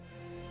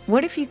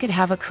What if you could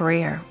have a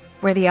career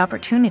where the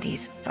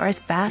opportunities are as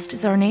vast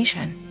as our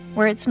nation,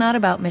 where it's not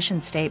about mission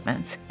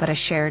statements, but a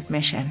shared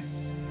mission?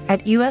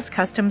 At U.S.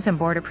 Customs and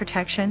Border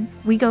Protection,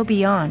 we go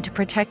beyond to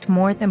protect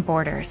more than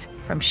borders.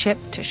 From ship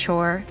to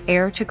shore,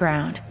 air to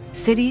ground,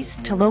 cities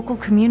to local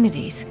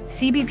communities,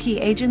 CBP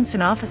agents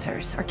and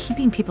officers are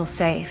keeping people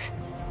safe.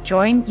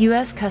 Join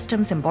U.S.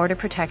 Customs and Border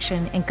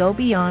Protection and go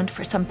beyond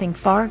for something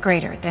far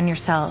greater than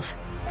yourself.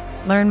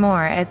 Learn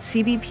more at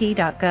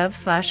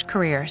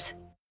cbp.gov/careers.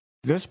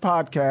 This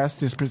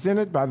podcast is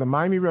presented by the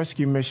Miami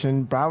Rescue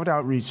Mission Broward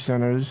Outreach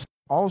Centers,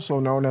 also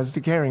known as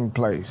The Caring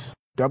Place.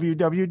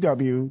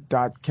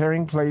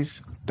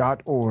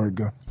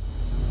 www.caringplace.org.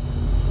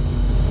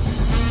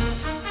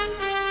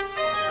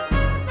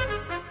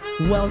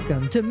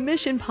 Welcome to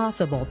Mission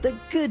Possible, the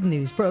good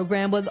news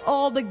program with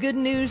all the good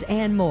news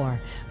and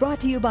more. Brought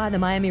to you by the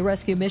Miami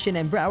Rescue Mission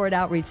and Broward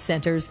Outreach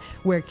Centers,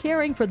 where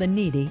caring for the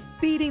needy,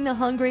 feeding the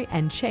hungry,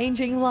 and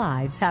changing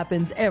lives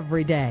happens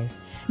every day.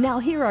 Now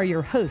here are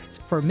your hosts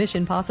for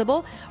Mission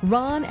Possible,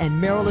 Ron and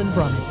Marilyn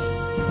Brummett.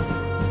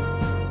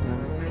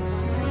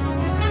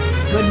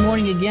 Good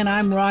morning again.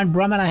 I'm Ron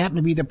Brummett. I happen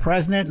to be the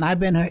president, and I've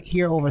been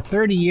here over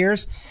 30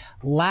 years.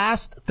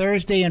 Last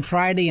Thursday and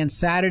Friday and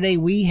Saturday,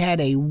 we had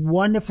a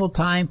wonderful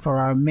time for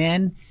our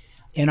men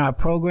in our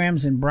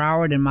programs in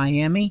Broward and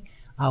Miami.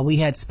 We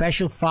had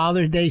special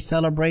Father's Day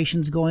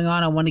celebrations going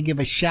on. I want to give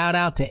a shout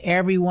out to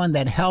everyone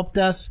that helped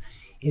us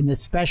in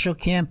this special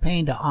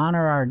campaign to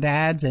honor our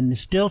dads. And there's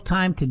still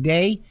time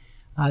today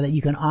that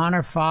you can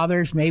honor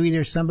fathers. Maybe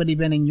there's somebody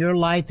been in your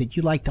life that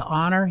you like to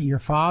honor, your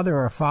father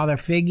or a father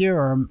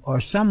figure or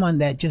someone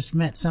that just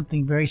meant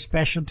something very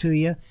special to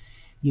you.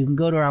 You can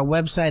go to our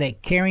website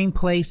at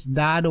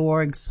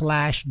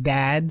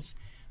caringplace.org/dads.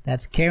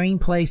 That's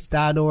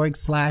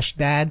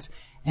caringplace.org/dads,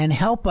 and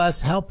help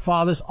us help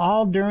fathers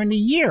all during the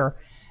year.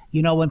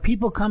 You know, when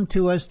people come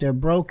to us, they're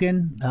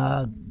broken.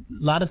 A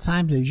lot of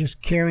times they're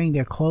just carrying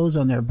their clothes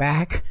on their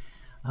back.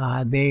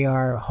 They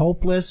are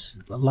hopeless.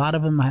 A lot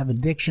of them have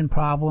addiction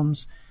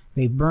problems.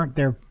 They've burnt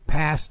their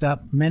past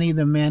up. Many of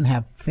the men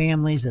have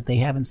families that they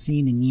haven't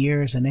seen in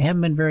years, and they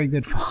haven't been very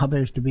good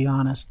fathers, to be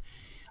honest.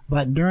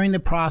 But during the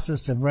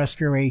process of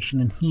restoration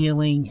and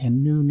healing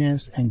and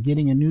newness and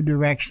getting a new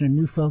direction, a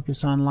new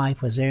focus on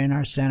life as they're in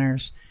our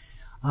centers,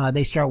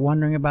 they start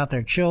wondering about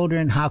their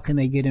children. How can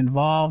they get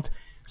involved?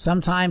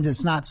 Sometimes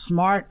it's not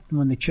smart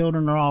when the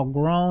children are all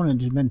grown and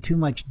there's been too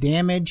much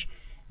damage.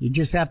 You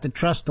just have to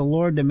trust the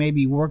Lord to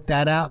maybe work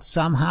that out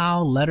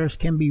somehow. Letters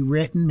can be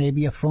written.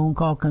 Maybe a phone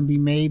call can be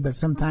made. But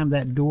sometimes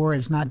that door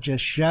is not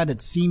just shut.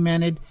 It's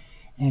cemented.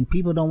 And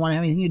people don't want to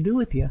have anything to do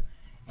with you.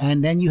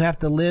 And then you have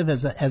to live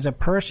as a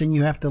person.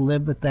 You have to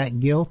live with that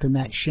guilt and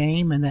that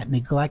shame and that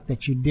neglect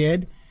that you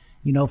did.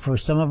 You know, for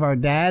some of our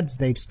dads,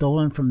 they've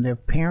stolen from their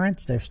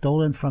parents. They've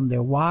stolen from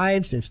their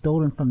wives. They've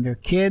stolen from their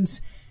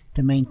kids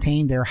to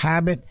maintain their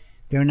habit.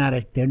 They're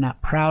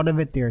not proud of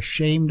it. They're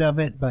ashamed of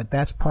it. But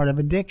that's part of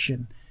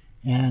addiction.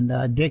 And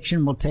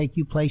addiction will take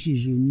you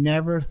places you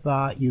never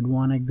thought you'd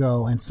want to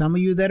go. And some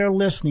of you that are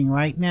listening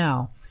right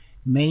now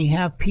may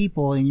have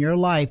people in your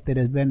life that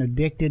have been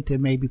addicted to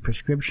maybe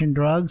prescription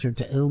drugs or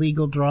to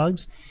illegal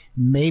drugs.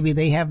 Maybe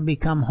they haven't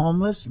become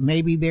homeless.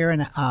 Maybe they're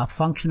a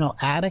functional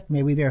addict.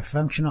 Maybe they're a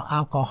functional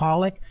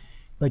alcoholic.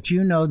 But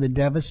you know the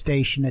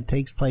devastation that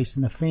takes place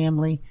in the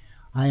family,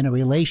 in a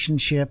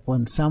relationship,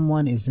 when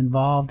someone is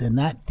involved in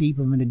that deep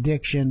of an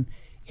addiction.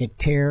 It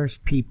tears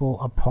people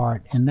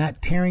apart, and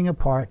that tearing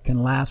apart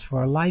can last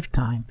for a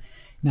lifetime.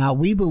 Now,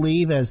 we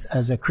believe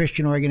as a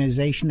Christian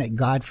organization that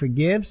God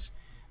forgives,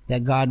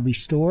 that God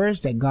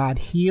restores, that God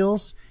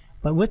heals.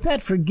 But with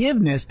that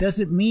forgiveness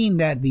doesn't mean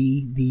that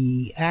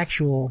the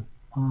actual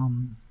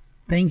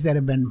things that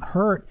have been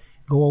hurt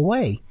go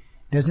away.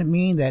 Doesn't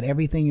mean that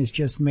everything is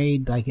just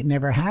made like it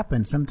never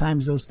happened.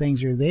 Sometimes those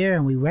things are there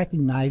and we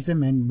recognize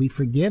them and we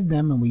forgive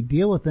them and we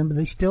deal with them, but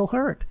they still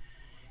hurt.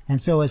 And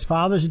so as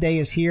Father's Day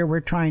is here, we're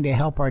trying to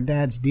help our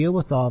dads deal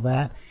with all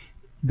that.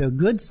 The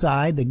good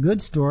side, the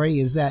good story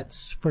is that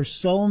for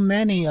so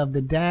many of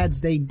the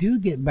dads, they do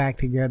get back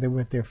together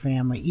with their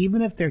family,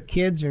 even if their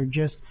kids are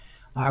just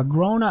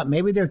grown up.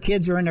 Maybe their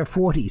kids are in their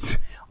 40s,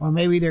 or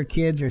maybe their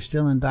kids are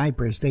still in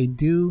diapers. They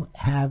do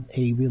have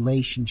a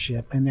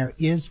relationship, and there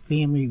is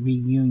family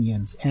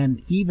reunions,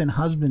 and even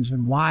husbands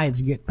and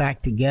wives get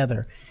back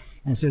together.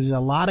 And so there's a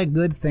lot of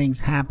good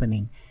things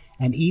happening.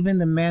 And even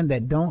the men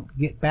that don't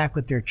get back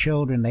with their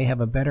children, they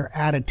have a better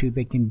attitude.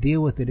 They can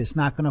deal with it. It's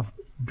not going to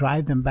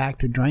drive them back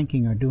to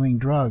drinking or doing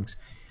drugs.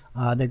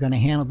 They're going to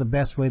handle it the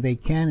best way they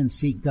can and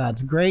seek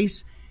God's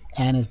grace.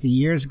 And as the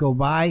years go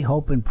by,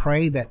 hope and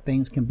pray that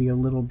things can be a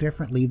little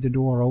different. Leave the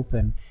door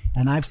open.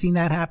 And I've seen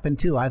that happen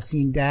too. I've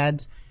seen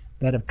dads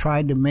that have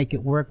tried to make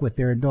it work with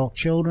their adult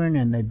children,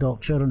 and the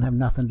adult children have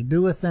nothing to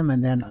do with them.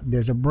 And then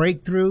there's a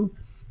breakthrough.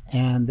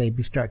 And they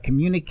start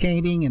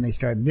communicating and they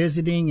start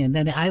visiting. And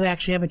then I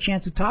actually have a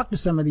chance to talk to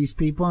some of these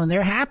people and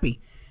they're happy.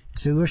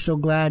 So we're so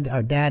glad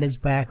our dad is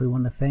back. We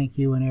want to thank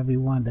you and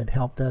everyone that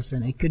helped us.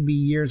 And it could be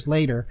years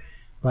later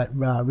but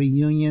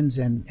reunions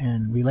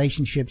and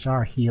relationships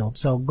are healed.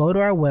 So go to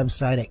our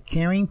website at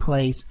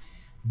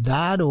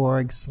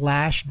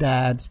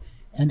caringplace.org/dads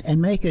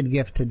and make a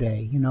gift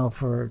today. You know,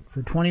 for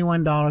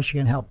 $21, you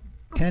can help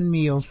 10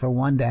 meals for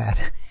one dad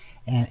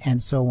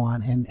and so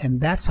on. And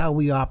that's how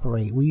we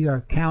operate. We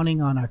are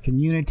counting on our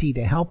community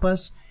to help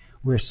us.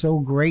 We're so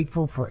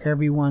grateful for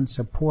everyone's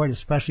support,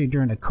 especially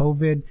during the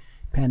COVID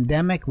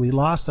pandemic. We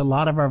lost a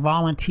lot of our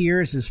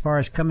volunteers as far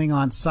as coming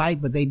on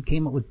site, but they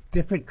came up with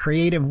different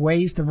creative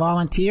ways to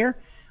volunteer.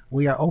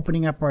 We are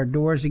opening up our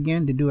doors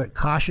again to do it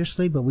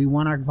cautiously, but we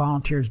want our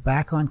volunteers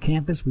back on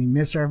campus. We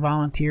miss our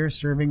volunteers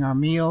serving our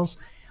meals.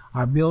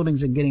 Our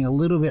buildings are getting a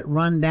little bit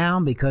run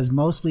down because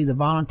mostly the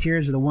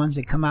volunteers are the ones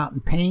that come out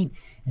and paint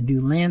and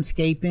do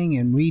landscaping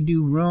and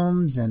redo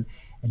rooms and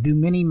do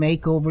mini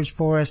makeovers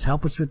for us,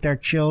 help us with our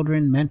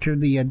children, mentor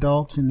the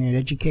adults in the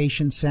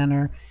education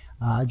center,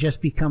 just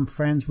become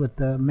friends with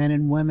the men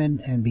and women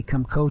and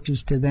become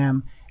coaches to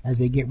them as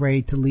they get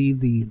ready to leave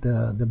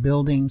the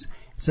buildings.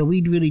 So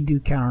we really do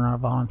count on our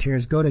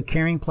volunteers. Go to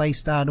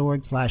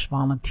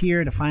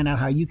caringplace.org/volunteer to find out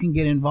how you can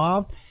get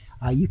involved.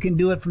 You can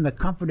do it from the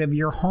comfort of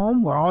your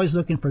home. We're always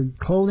looking for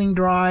clothing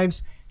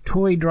drives,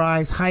 toy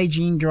drives,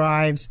 hygiene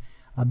drives,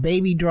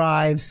 baby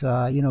drives,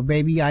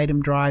 baby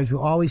item drives. We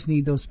always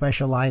need those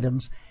special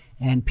items.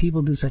 And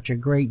people do such a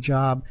great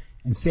job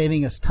in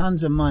saving us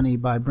tons of money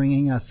by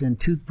bringing us in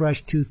toothbrush,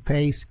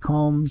 toothpaste,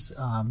 combs,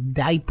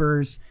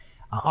 diapers,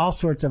 all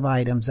sorts of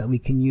items that we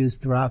can use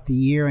throughout the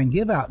year and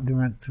give out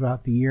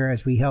throughout the year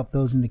as we help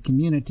those in the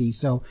community.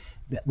 So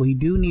we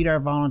do need our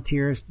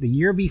volunteers. The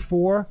year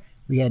before,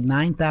 we had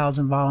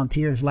 9,000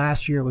 volunteers.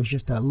 Last year, it was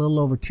just a little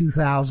over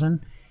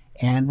 2,000,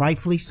 and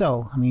rightfully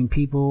so. I mean,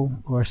 people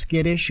are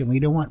skittish, and we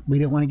don't want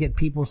to get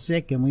people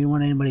sick, and we don't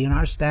want anybody in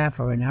our staff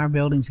or in our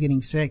buildings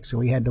getting sick, so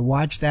we had to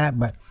watch that.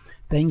 But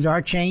things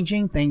are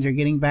changing. Things are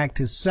getting back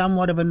to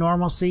somewhat of a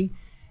normalcy,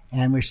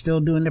 and we're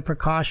still doing the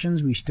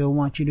precautions. We still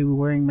want you to be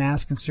wearing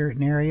masks in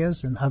certain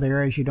areas, and other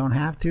areas you don't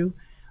have to.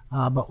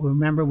 But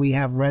remember, we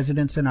have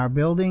residents in our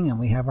building,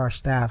 and we have our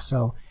staff,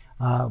 so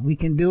we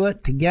can do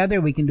it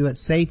together, we can do it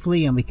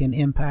safely, and we can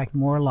impact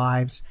more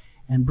lives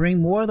and bring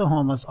more of the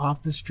homeless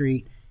off the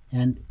street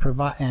and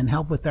provide and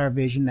help with our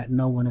vision that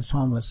no one is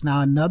homeless.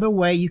 Now, another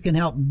way you can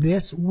help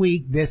this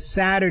week, this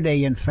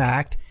Saturday, in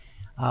fact,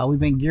 we've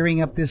been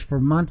gearing up this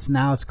for months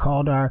now. It's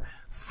called our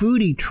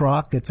foodie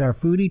truck. It's our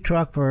foodie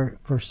truck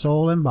for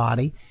soul and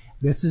body.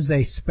 This is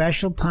a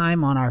special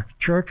time on our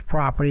church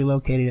property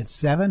located at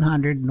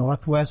 700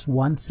 Northwest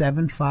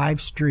 175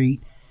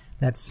 Street.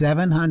 That's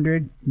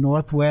 700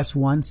 Northwest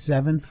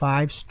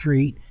 175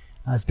 Street.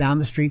 It's down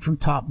the street from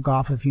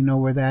Topgolf, if you know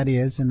where that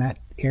is, in that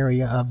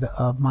area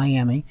of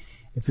Miami.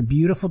 It's a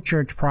beautiful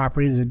church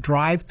property. There's a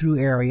drive-through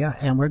area,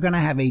 and we're going to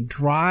have a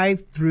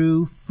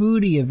drive-through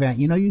foodie event.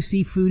 You know, you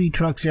see foodie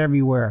trucks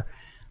everywhere,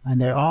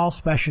 and they're all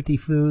specialty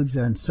foods,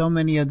 and so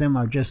many of them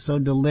are just so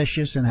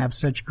delicious and have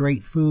such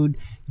great food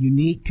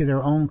unique to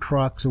their own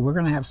truck. So we're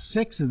going to have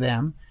 6 of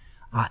them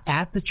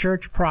at the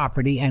church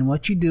property. And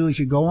what you do is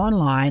you go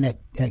online at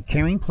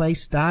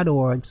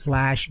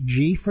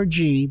caringplace.org/G for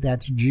G.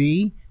 That's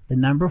G, the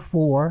number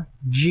 4,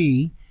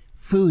 G,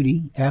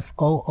 foodie,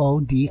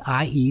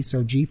 FOODIE.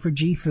 So G for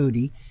G,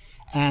 foodie.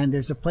 And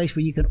there's a place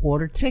where you can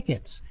order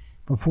tickets.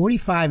 For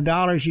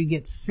 $45, you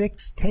get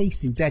 6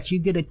 tastings. That's, you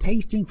get a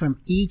tasting from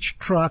each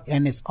truck,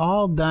 and it's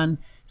all done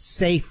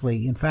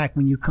safely. In fact,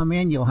 when you come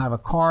in, you'll have a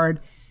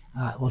card.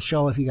 It will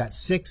show if you got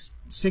six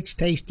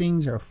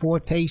tastings or 4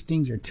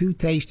 tastings or 2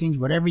 tastings,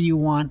 whatever you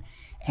want.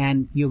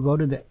 And you'll go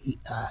to the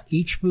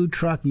each food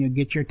truck and you'll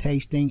get your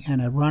tasting,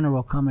 and a runner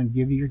will come and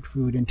give you your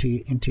food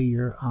into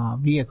your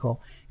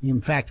vehicle.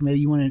 In fact, maybe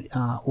you want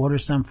to order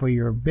some for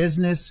your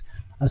business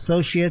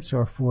associates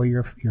or for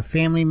your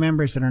family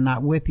members that are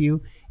not with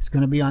you. It's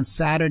going to be on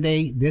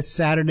Saturday, this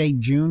Saturday,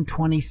 June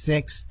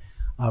 26th,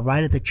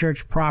 right at the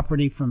church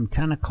property from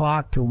 10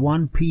 o'clock to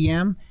 1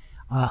 p.m.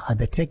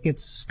 The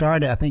tickets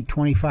start at, I think,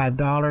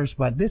 $25,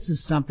 but this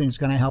is something that's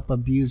going to help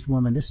abused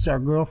women. This is our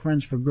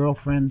Girlfriends for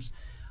Girlfriends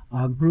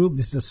group.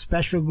 This is a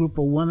special group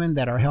of women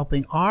that are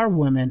helping our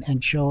women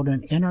and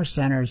children in our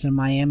centers in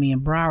Miami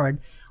and Broward.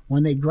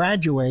 When they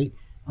graduate,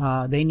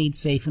 they need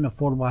safe and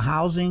affordable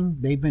housing.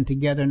 They've been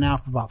together now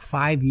for about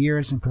 5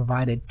 years and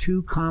provided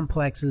 2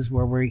 complexes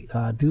where we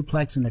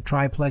duplex and a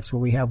triplex, where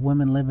we have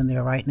women living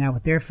there right now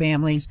with their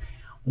families.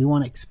 We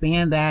want to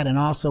expand that, and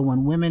also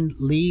when women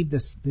leave the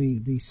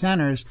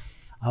centers,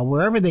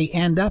 wherever they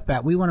end up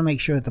at, we want to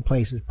make sure that the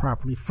place is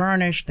properly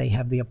furnished. They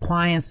have the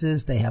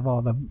appliances, they have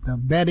all the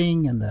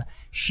bedding and the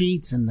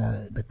sheets and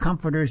the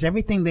comforters,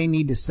 everything they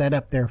need to set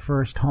up their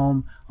first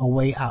home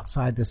away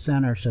outside the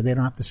center, so they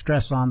don't have to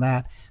stress on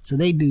that. So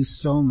they do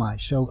so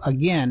much. So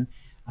again,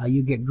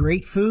 you get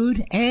great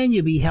food, and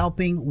you'll be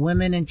helping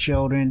women and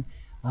children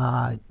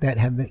that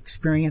have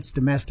experienced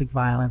domestic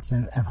violence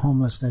and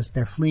homelessness.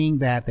 They're fleeing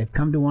that. They've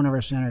come to one of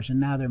our centers,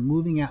 and now they're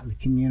moving out in the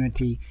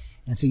community.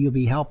 And so you'll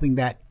be helping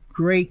that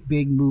great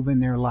big move in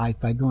their life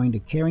by going to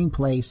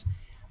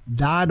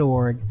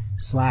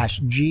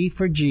caringplace.org/G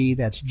for G.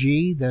 That's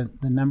G, the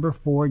number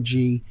 4,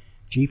 G,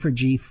 G for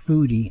G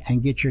Foodie,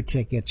 and get your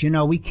tickets.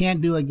 We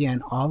can't do,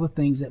 again, all the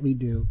things that we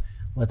do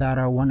without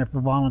our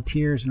wonderful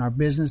volunteers and our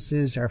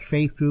businesses, our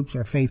faith groups,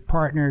 our faith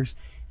partners.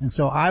 And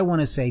so I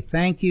want to say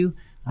thank you.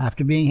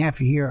 After being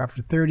here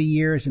after 30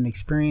 years and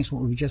experience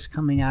what we're just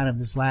coming out of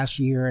this last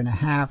year and a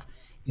half,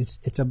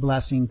 it's a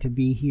blessing to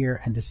be here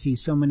and to see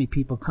so many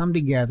people come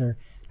together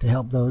to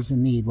help those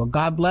in need. Well,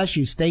 God bless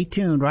you. Stay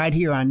tuned right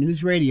here on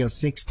News Radio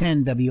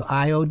 610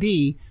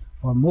 WIOD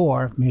for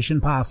more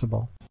Mission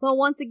Possible. Well,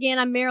 once again,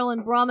 I'm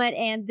Marilyn Brummett,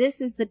 and this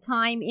is the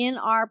time in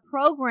our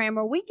program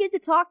where we get to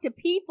talk to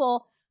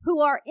people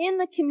who are in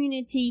the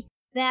community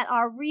that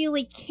are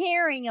really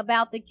caring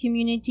about the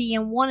community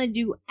and want to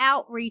do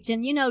outreach.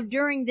 And,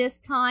 during this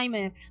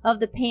time of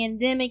the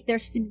pandemic,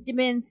 there's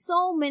been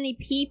so many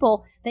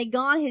people that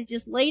God has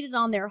just laid it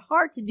on their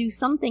heart to do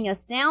something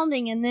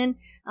astounding. And then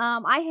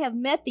I have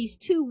met these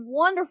two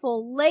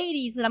wonderful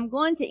ladies that I'm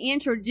going to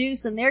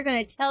introduce, and they're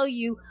going to tell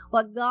you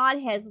what God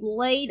has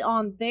laid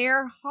on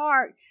their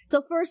heart.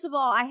 So first of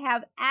all, I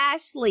have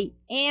Ashley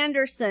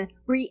Anderson,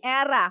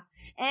 Riera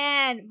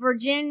and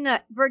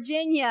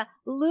Virginia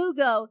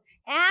Lugo.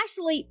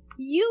 Ashley,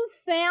 you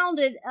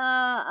founded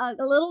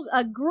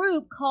a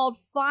group called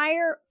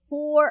Fire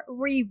for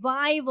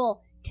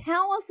Revival.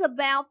 Tell us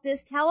about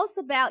this. Tell us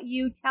about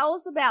you. Tell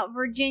us about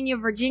Virginia.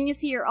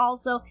 Virginia's here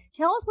also.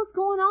 Tell us what's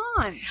going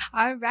on.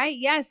 All right.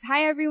 Yes.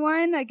 Hi,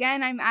 everyone.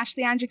 Again, I'm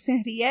Ashley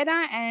Anderson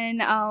Riera,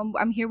 and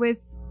I'm here with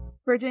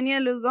Virginia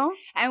Lugo.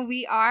 And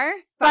we are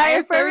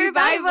Fire for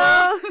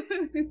Revival.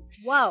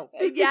 Whoa.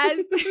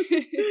 Yes.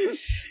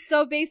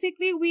 So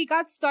basically, we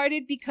got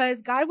started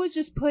because God was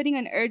just putting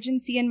an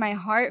urgency in my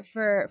heart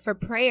for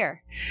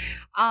prayer.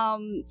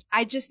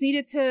 I just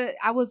needed to,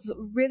 I was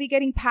really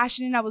getting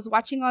passionate. I was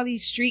watching all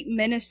these street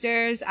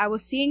ministers. I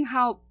was seeing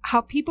how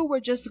people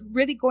were just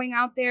really going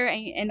out there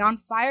and on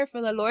fire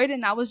for the Lord.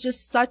 And that was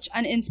just such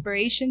an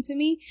inspiration to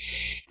me.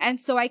 And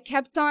so I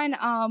kept on,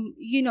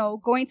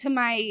 going to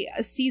my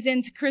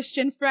seasoned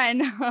Christian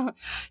friend.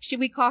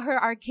 We call her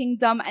our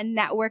Kingdom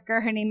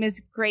networker. Her name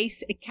is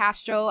Grace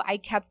Castro. I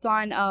kept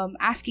on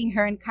asking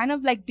her and kind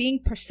of like being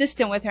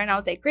persistent with her. And I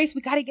was like, Grace,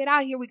 we got to get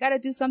out here. We got to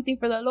do something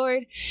for the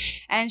Lord.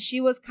 And she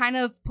was kind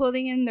of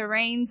pulling in the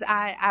reins.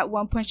 At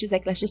one point, she's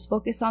like, let's just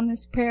focus on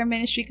this prayer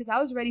ministry. Because I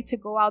was ready to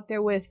go out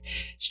there with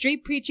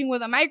street preaching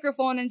with a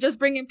microphone and just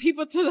bringing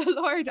people to the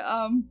Lord.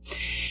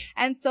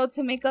 And so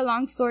to make a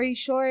long story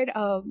short,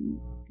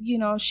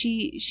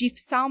 she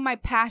saw my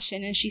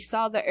passion and she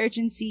saw the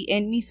urgency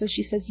in me. So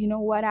she says, you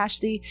know what,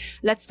 Ashley,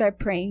 let's start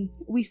praying.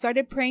 We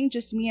started praying,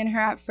 just me and her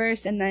at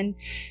first. And then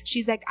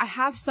she's like, I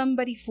have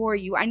somebody for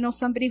you. I know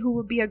somebody who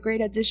would be a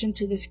great addition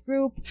to this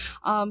group.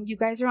 You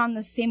guys are on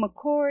the same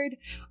accord.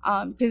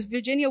 Because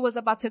Virginia was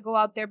about to go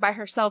out there by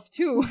herself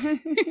too.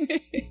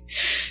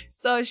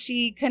 So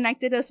she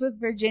connected us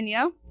with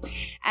Virginia.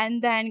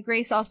 And then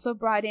Grace also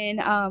brought in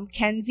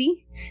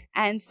Kenzie.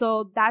 And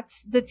so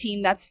that's the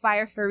team. That's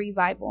Fire for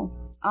Revival.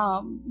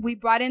 We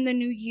brought in the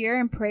new year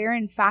in prayer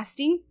and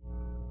fasting.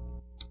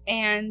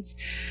 And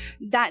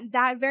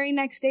that very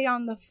next day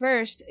on the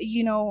 1st,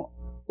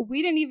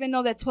 we didn't even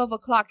know that 12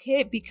 o'clock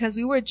hit because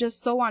we were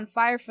just so on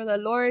fire for the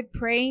Lord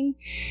praying.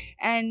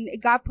 And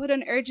God put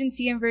an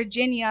urgency in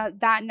Virginia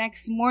that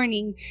next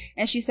morning.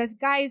 And she says,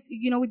 guys,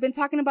 we've been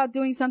talking about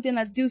doing something.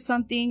 Let's do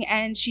something.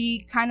 And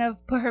she kind of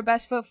put her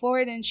best foot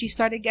forward and she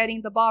started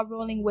getting the ball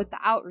rolling with the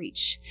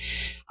outreach.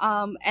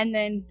 And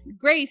then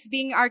Grace,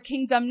 being our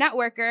Kingdom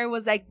networker,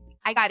 was like,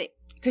 I got it.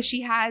 Because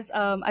she has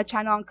a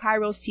channel on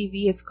Kairos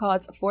TV. It's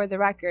called For the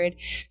Record.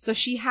 So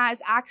she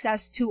has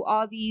access to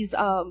all these,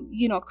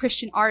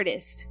 Christian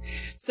artists.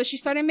 So she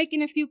started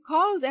making a few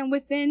calls, and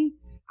within,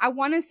 I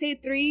want to say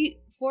 3-4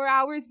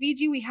 hours,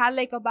 VG, we had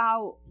like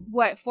about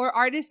 4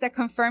 artists that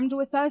confirmed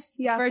with us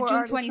for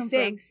June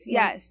 26th.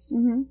 Yeah. Yes.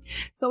 Mm-hmm.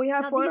 So we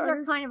have 4 these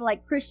artists. are kind of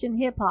like Christian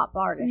hip hop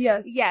artists.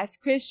 Yes,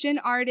 Christian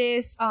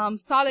artists,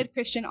 solid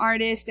Christian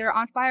artists. They're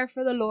on fire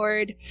for the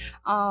Lord.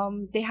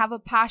 They have a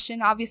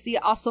passion, obviously,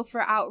 also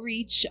for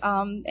outreach.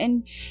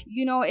 And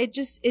it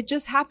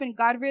just happened.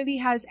 God really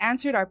has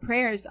answered our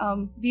prayers.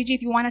 VG,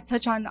 if you want to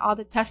touch on all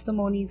the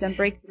testimonies and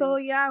breakthroughs. So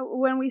yeah,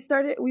 when we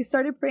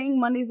started praying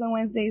Mondays and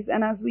Wednesdays,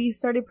 and as we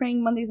started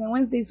praying Mondays and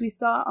Wednesdays, we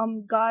saw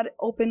God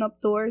open up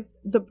doors,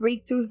 the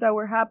breakthroughs that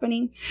were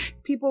happening.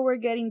 People were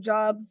getting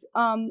jobs.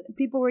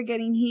 People were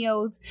getting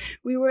healed.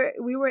 We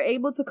were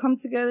able to come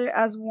together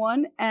as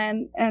one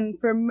and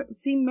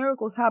see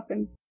miracles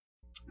happen.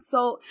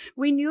 So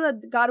we knew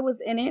that God was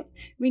in it.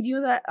 We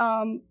knew that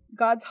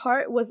God's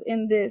heart was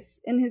in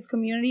his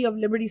community of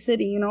Liberty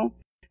City.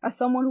 As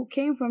someone who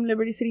came from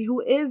Liberty City,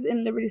 who is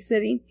in Liberty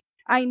City,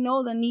 I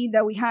know the need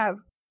that we have.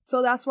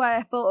 So that's why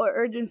I felt an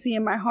urgency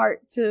in my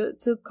heart to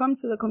come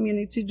to the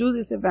community to do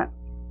this event.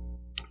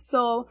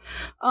 So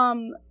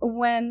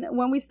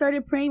when we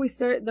started praying,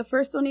 the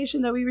first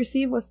donation that we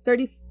received was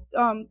 $30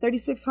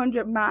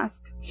 3,600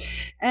 masks.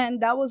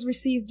 And that was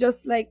received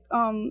just like,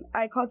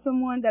 I called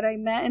someone that I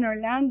met in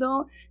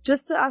Orlando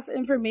just to ask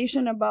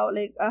information about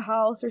like a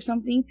house or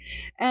something.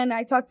 And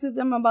I talked to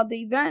them about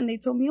the event and they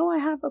told me, oh, I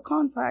have a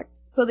contact.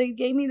 So they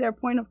gave me their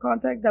point of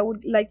contact that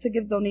would like to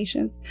give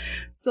donations.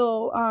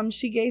 So,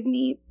 she gave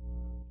me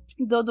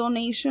the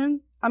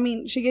donations.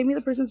 She gave me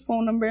the person's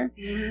phone number.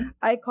 Mm-hmm.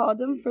 I called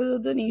them for the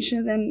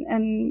donations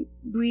and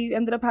we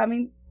ended up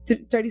having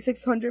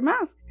 3,600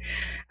 masks.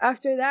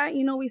 After that,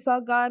 we saw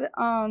God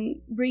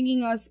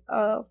bringing us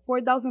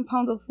 4,000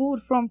 pounds of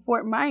food from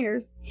Fort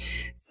Myers.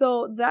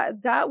 So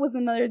that was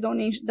another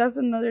donation. That's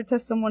another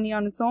testimony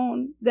on its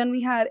own. Then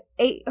we had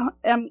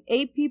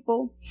eight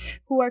people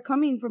who are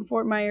coming from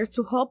Fort Myers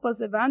to help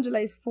us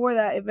evangelize for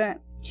that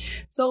event.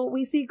 So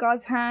we see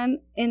God's hand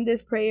in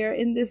this prayer,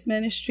 in this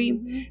ministry.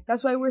 Mm-hmm.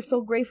 That's why we're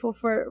so grateful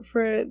for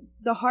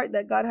the heart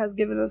that God has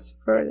given us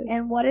for this.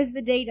 And what is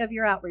the date of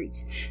your outreach?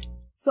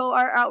 So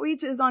our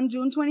outreach is on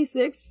June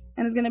 26th,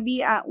 and it's going to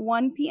be at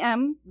 1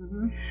 p.m.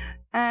 Mm-hmm.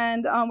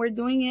 And we're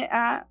doing it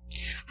at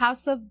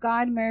House of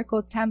God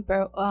Miracle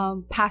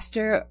Temple.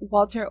 Pastor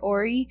Walter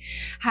Ori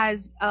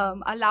has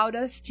allowed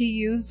us to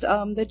use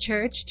the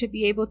church to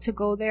be able to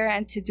go there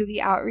and to do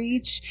the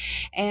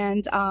outreach.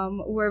 And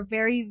we're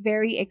very,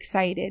 very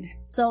excited.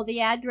 So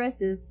the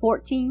address is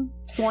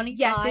 1425?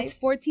 Yes, it's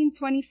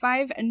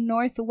 1425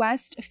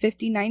 Northwest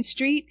 59th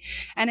Street.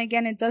 And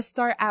again, it does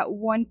start at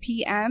 1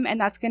 p.m.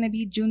 and that's going to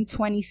be June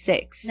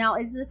 26th. Now,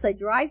 is this a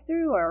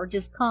drive-through or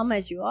just come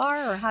as you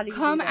are? Or how do you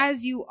come do that?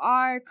 As you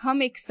are, come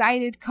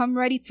excited, come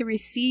ready to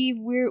receive.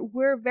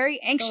 We're very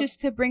anxious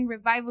to bring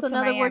revival to Miami.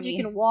 So in other words,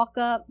 you can walk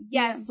up?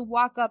 Yes,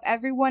 walk up.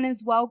 Everyone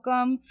is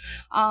welcome.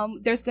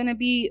 There's going to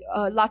be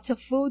lots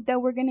of food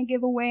that we're going to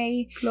give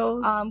away.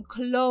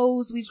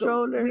 Clothes.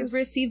 We've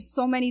received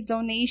so many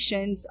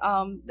donations.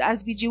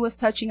 As VG was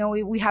touching on,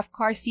 we have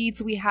car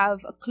seats, we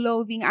have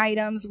clothing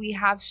items, we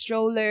have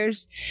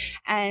strollers.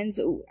 And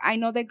I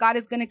know that God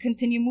is going to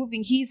continue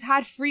moving. He's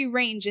had free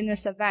range in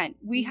this event.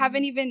 We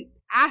haven't even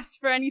asked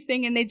for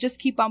anything and they just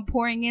keep on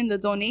pouring in the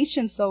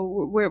donations. So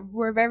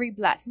we're very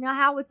blessed. Now,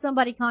 how would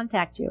somebody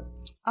contact you?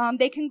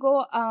 They can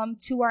go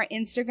to our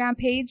Instagram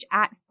page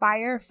at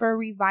Fire for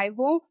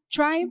Revival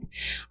Tribe.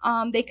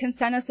 They can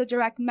send us a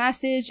direct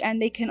message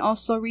and they can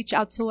also reach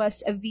out to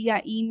us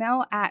via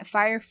email at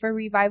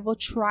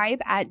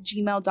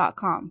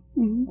fireforrevivaltribe@gmail.com.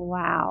 Mm-hmm.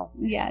 Wow.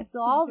 Yes.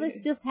 So all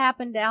this just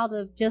happened out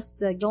of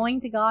just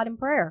going to God in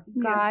prayer.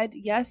 God,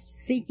 yes.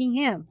 Seeking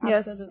Him.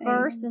 Yes.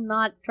 First and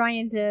not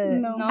trying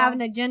to have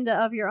an agenda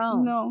of your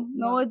own.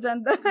 No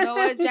agenda.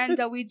 No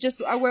agenda. We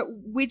just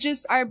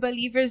are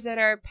believers that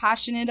are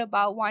passionate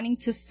about wanting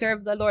to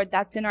serve the Lord.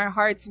 That's in our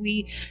hearts.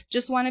 We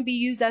just want to be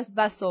used as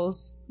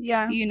vessels.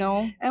 Yeah.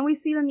 And we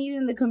see the need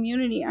in the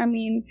community.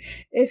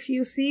 If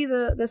you see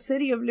the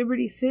city of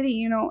Liberty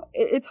City,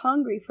 it's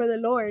hungry for the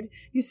Lord.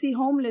 You see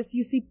homeless,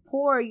 you see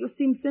poor, you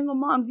see single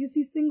moms, you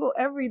see single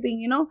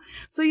everything,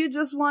 So you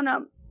just want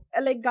to,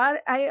 like God,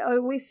 I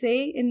always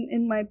say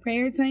in my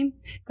prayer time,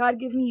 God,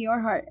 give me your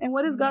heart. And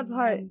what is God's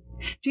heart?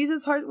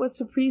 Jesus' heart was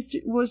to preach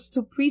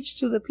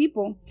to the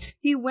people.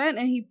 He went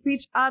and he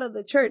preached out of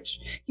the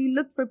church. He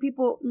looked for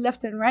people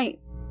left and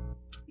right.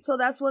 So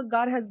that's what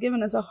God has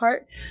given us, a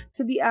heart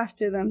to be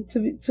after them,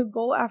 to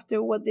go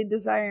after what they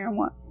desire and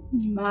want.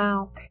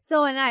 Wow.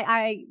 So, and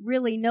I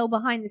really know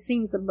behind the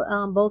scenes,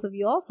 both of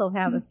you also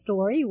have a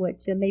story,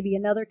 which maybe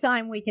another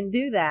time we can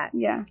do that.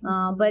 Yeah.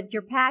 But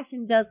your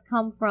passion does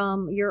come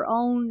from your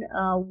own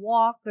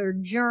walk or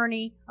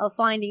journey of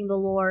finding the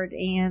Lord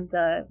and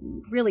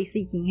really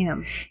seeking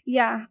Him.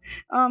 Yeah.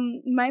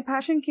 My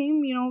passion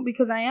came,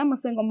 because I am a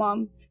single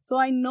mom. So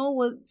I know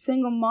what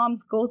single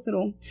moms go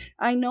through.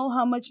 I know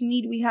how much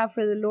need we have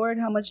for the Lord,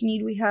 how much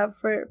need we have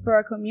for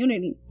our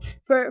community,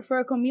 for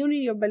a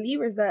community of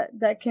believers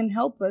that can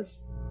help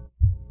us.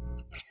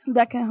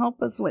 That can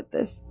help us with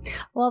this.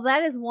 Well,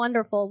 that is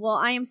wonderful. Well,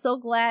 I am so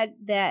glad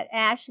that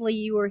Ashley,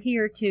 you were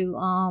here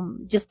to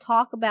just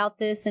talk about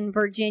this in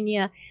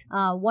Virginia.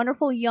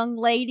 Wonderful young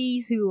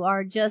ladies who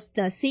are just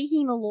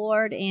seeking the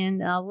Lord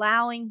and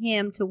allowing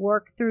Him to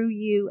work through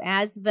you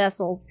as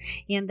vessels,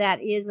 and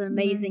that is an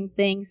amazing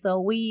thing. So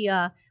we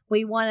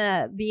want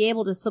to be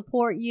able to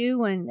support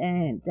you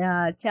and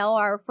tell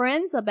our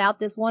friends about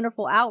this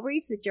wonderful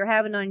outreach that you're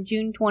having on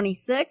June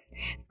 26th.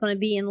 It's going to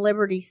be in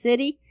Liberty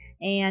City.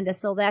 And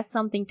so that's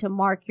something to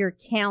mark your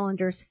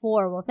calendars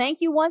for. Well,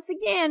 thank you once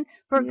again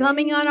for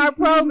coming on our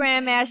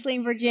program, Ashley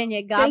and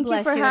Virginia. God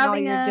bless you and all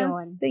you're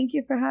doing. Thank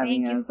you for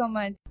having us. Thank you so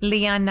much.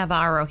 Leanne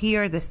Navarro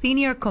here, the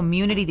Senior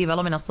Community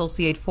Development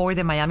Associate for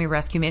the Miami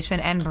Rescue Mission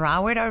and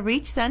Broward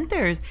Outreach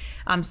Centers.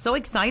 I'm so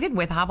excited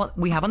we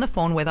have on the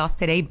phone with us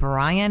today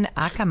Bryan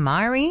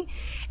Akinmade.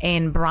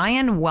 And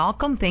Bryan,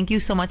 welcome. Thank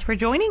you so much for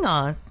joining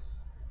us.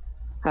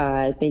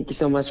 Hi, thank you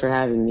so much for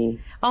having me.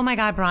 Oh my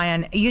God,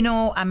 Bryan,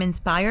 I'm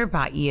inspired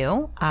by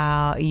you.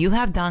 You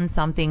have done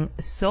something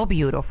so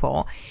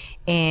beautiful.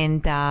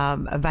 And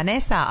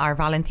Vanessa, our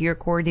volunteer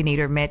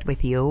coordinator, met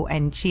with you,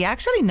 and she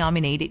actually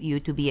nominated you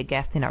to be a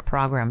guest in our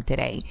program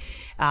today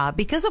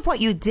because of what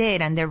you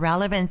did and the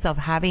relevance of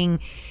having,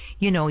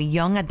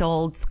 young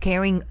adults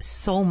caring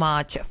so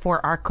much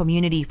for our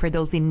community, for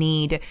those in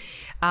need.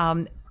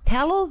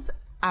 Tell us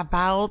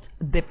about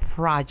the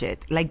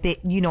project.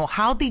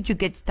 How did you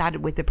get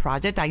started with the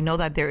project? I know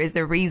that there is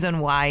a reason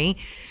why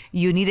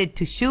you needed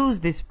to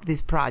choose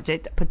this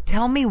project, but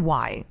tell me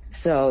why.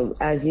 So,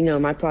 as you know,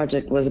 my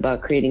project was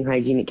about creating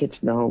hygienic kits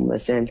for the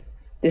homeless, and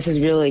this is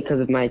really because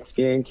of my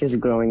experiences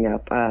growing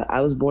up. I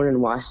was born in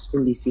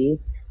Washington, D.C.,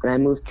 and I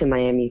moved to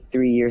Miami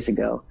 3 years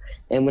ago.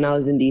 And when I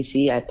was in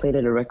D.C., I played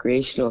at a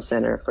recreational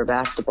center for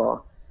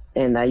basketball.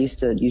 And I used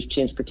to use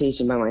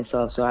transportation by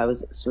myself, so I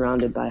was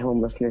surrounded by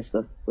homelessness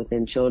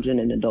within children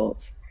and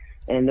adults.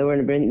 And there were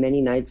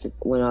many nights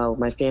when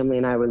my family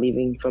and I were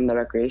leaving from the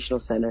recreational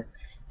center,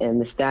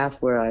 and the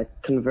staff were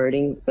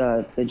converting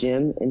the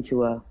gym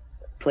into a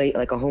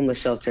homeless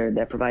shelter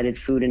that provided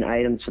food and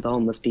items for the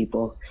homeless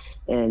people.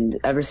 And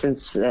ever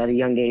since at a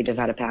young age, I've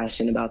had a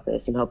passion about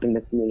this and helping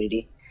the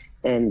community.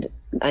 And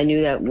I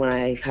knew that when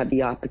I had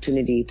the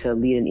opportunity to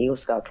lead an Eagle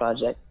Scout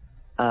project,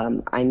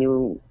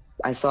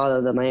 I saw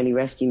the Miami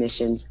Rescue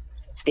Mission's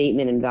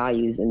statement and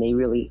values, and they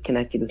really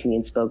connected with me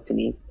and spoke to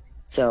me.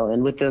 So,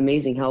 and with the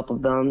amazing help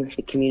of them,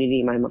 the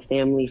community, my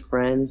family,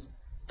 friends,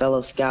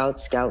 fellow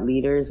scouts, scout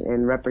leaders,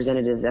 and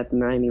representatives at the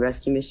Miami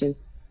Rescue Mission,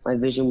 my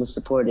vision was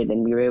supported,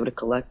 and we were able to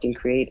collect and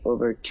create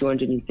over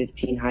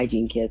 215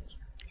 hygiene kits.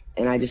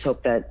 And I just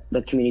hope that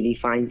the community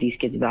finds these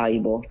kits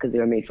valuable because they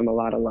were made from a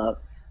lot of love.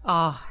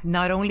 Oh,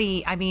 not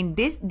only,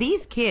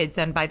 these kids,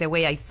 and by the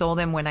way, I saw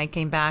them when I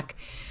came back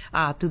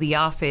to the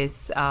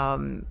office,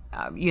 and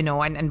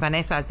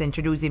Vanessa is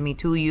introducing me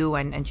to you,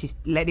 and she's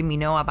letting me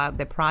know about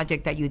the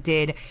project that you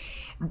did.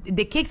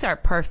 The kits are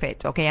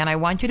perfect, okay? And I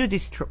want you to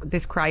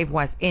describe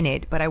what's in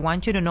it, but I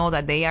want you to know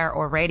that they are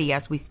already,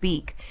 as we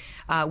speak,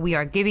 we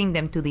are giving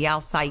them to the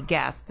outside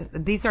guests.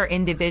 These are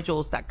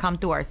individuals that come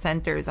to our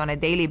centers on a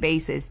daily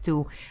basis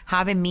to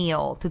have a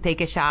meal, to take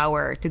a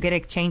shower, to get a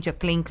change of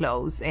clean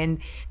clothes. And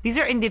these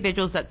are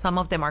individuals that some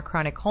of them are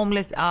chronic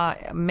homeless,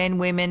 men,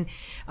 women,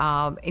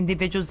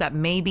 individuals that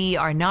maybe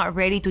are not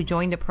ready to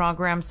join the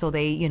program. So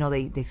they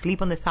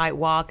sleep on the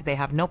sidewalk. They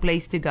have no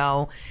place to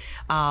go.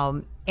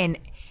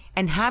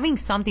 And having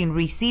something,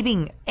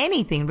 receiving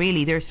anything,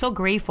 really, they're so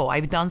grateful.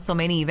 I've done so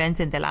many events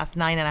in the last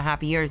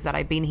 9.5 years that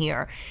I've been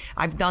here.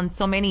 I've done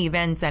so many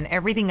events, and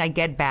everything I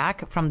get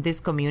back from this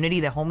community,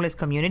 the homeless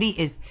community,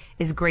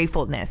 is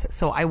gratefulness.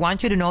 So I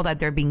want you to know that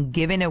they're being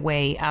given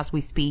away as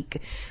we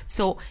speak.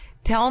 So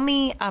tell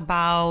me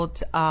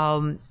about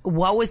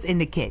what was in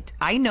the kit.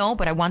 I know,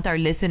 but I want our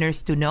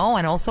listeners to know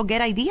and also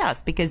get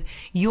ideas, because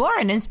you are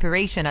an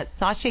inspiration at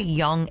such a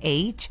young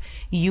age.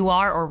 You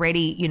are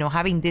already,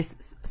 having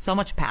this so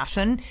much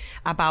passion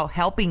about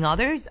helping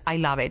others. I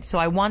love it. So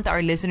I want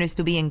our listeners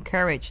to be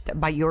encouraged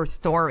by your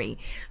story.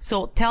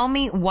 So tell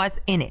me what's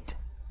in it.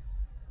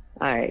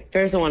 All right.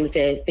 First, I want to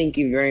say thank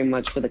you very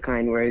much for the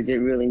kind words. It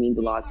really means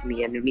a lot to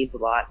me, and it means a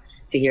lot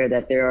to hear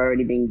that they're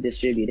already being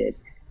distributed.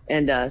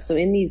 And so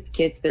in these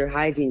kits, they're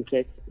hygiene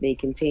kits. They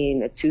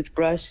contain a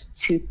toothbrush,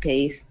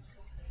 toothpaste,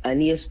 a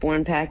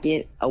Neosporin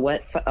packet, a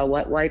wet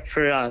wipe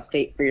for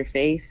your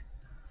face,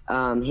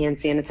 hand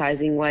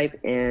sanitizing wipe,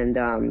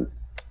 and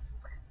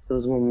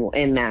those one more,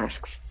 and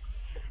masks.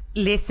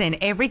 Listen,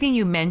 everything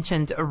you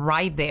mentioned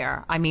right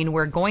there.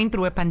 We're going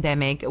through a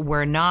pandemic.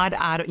 We're not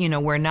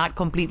we're not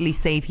completely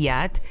safe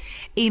yet.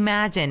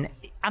 Imagine,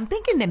 I'm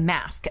thinking the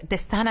mask, the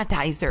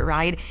sanitizer,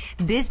 right?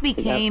 This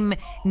became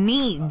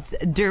needs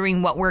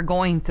during what we're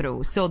going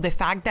through. So the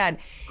fact that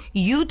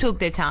you took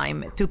the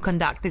time to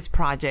conduct this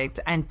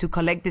project and to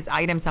collect these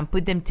items and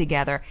put them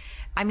together,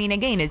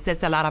 again, it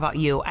says a lot about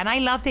you. And I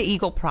love the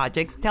Eagle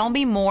projects. Tell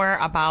me more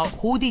about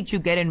who did you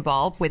get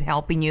involved with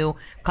helping you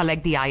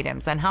collect the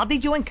items, and how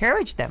did you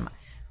encourage them?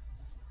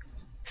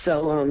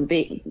 So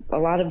a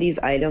lot of these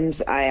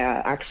items, I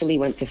actually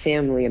went to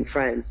family and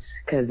friends,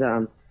 because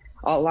a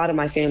lot of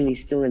my family is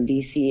still in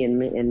D.C.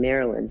 and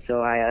Maryland.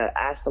 So I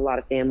asked a lot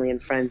of family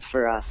and friends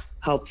for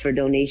help for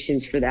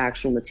donations for the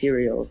actual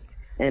materials.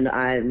 And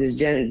I was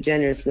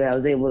generously, I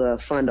was able to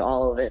fund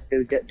all of it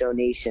through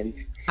donations.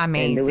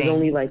 Amazing. And there was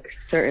only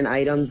certain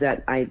items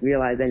that I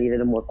realized I needed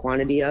a more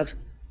quantity of,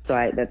 so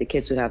that the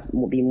kits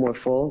would be more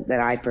full, that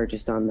I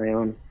purchased on my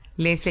own.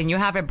 Listen, you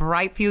have a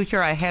bright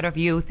future ahead of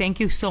you. Thank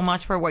you so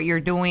much for what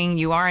you're doing.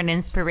 You are an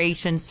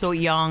inspiration, so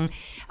young.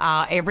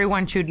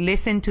 Everyone should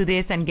listen to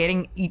this and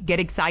get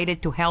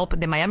excited to help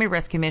the Miami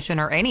Rescue Mission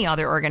or any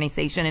other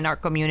organization in our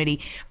community.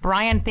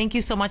 Bryan, thank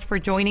you so much for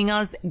joining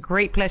us.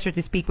 Great pleasure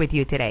to speak with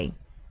you today.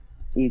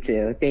 You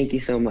too. Thank you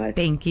so much.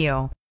 Thank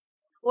you.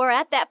 We're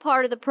at that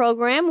part of the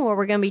program where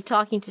we're going to be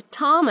talking to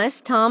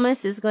Thomas.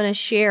 Thomas is going to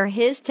share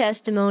his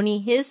testimony,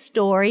 his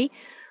story.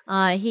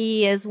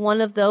 He is one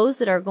of those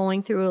that are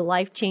going through a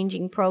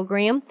life-changing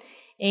program,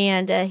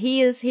 and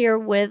he is here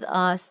with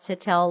us to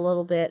tell a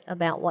little bit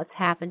about what's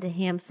happened to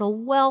him. So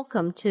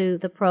welcome to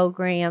the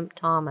program,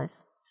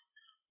 Thomas.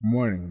 Good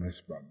morning,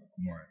 Miss Butler.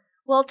 Good morning.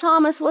 Well,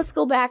 Thomas, let's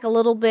go back a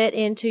little bit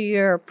into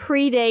your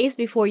pre-days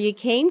before you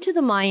came to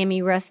the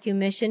Miami Rescue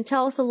Mission.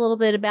 Tell us a little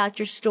bit about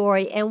your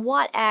story and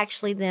what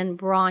actually then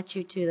brought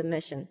you to the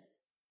mission.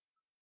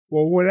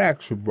 Well, what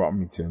actually brought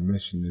me to the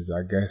mission is,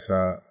 I guess,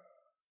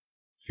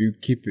 if you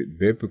keep it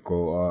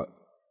biblical,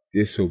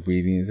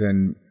 disobedience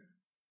and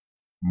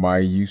my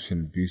use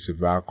and abuse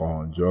of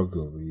alcohol and drugs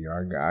over the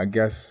year. I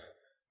guess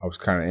I was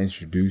kind of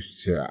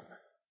introduced to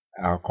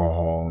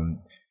alcohol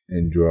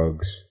and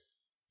drugs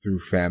through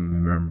family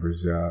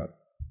members,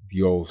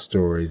 the old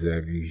stories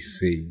that you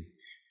see,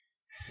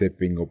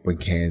 sipping open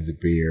cans of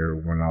beer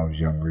when I was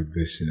younger,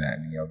 this and that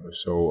and the other.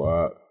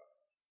 So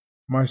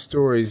my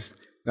story's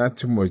not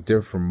too much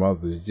different from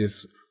others,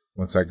 just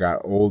once I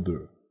got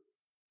older,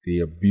 the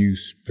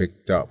abuse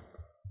picked up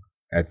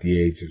at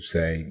the age of,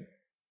 say,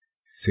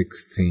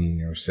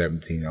 16 or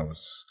 17. I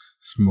was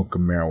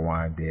smoking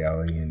marijuana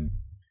daily, and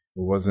it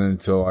wasn't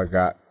until I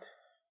got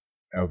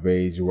of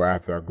age or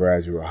after I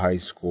graduated high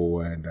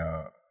school and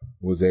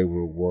was able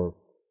to work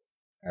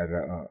at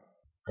a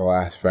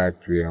glass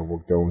factory. I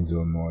worked in Owens,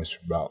 Illinois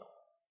for about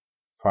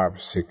 5 or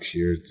 6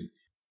 years.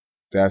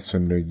 That's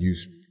when the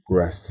use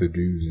progressed to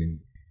using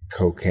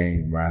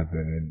cocaine rather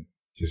than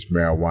just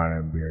marijuana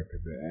and beer,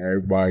 because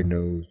everybody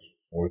knows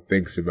or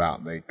thinks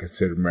about, they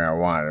consider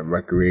marijuana a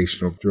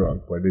recreational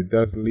drug, but it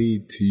does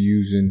lead to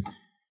using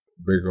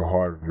bigger,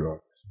 harder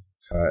drugs.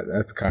 So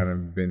that's kind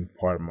of been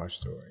part of my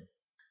story.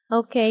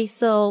 Okay,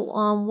 so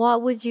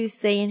what would you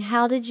say, and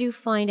how did you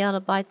find out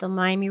about the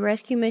Miami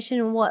Rescue Mission?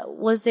 And what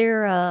was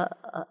there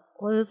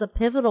was a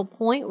pivotal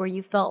point where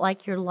you felt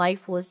like your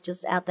life was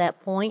just at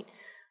that point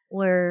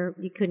where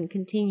you couldn't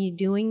continue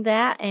doing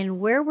that? And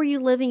where were you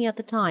living at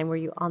the time? Were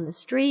you on the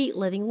street,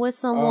 living with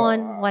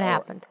someone? What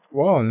happened?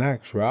 Well, in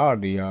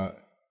actuality,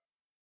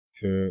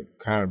 to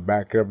kind of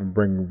back it up and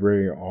bring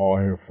it all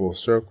here full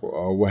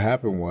circle, what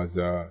happened was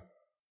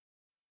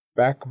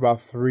back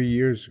about 3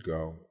 years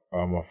ago,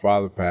 my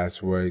father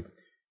passed away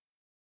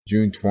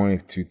June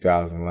 20th,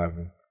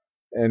 2011.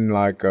 And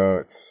I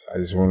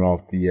just went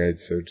off the edge,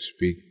 so to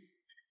speak,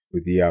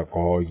 with the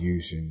alcohol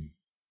use and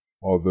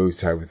all those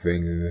type of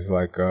things. And it's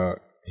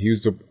he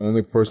was the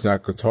only person I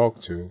could talk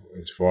to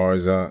as far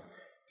as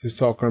just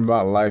talking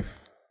about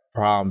life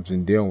problems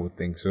and dealing with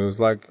things. So it's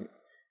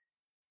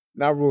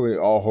not really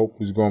all hope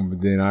was gone,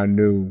 but then I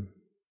knew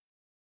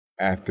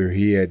after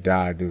he had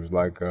died, it was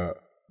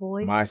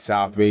void. My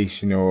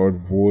salvation or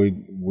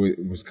void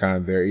was kind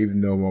of there,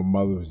 even though my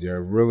mother was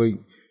there. Really,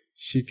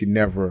 she could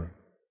never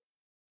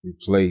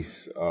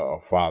replace a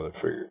father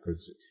figure,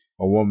 because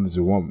a woman's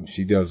a woman.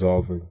 She does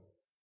all the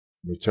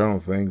maternal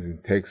things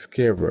and takes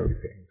care of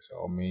everything.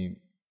 So, I mean,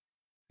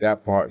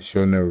 that part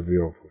she'll never be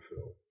able to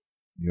fulfill.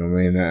 You know what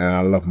I mean? And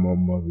I love my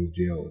mother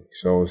dearly.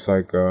 So it's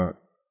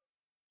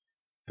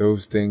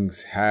those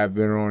things have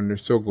been on, they're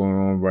still going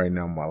on right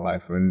now in my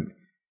life. And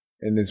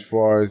as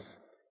far as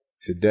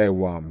today,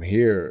 while I'm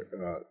here,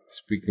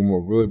 speaking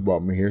what really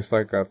brought me here, it's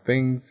I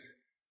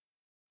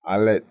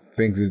let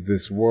things of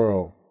this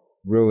world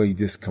really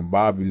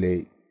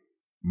discombobulate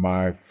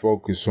my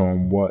focus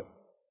on what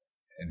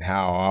and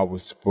how I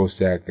was supposed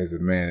to act as a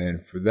man.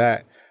 And for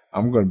that,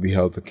 I'm going to be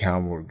held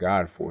accountable to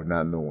God for it,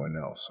 not no one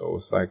else. So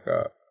it's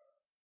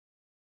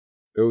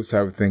those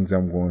type of things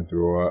I'm going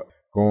through.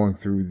 Going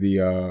through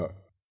the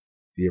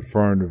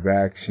affirmative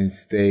action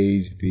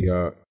stage,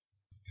 the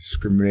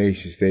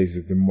discrimination stage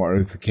of the Martin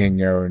Luther King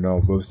era and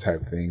all those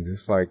type of things.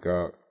 It's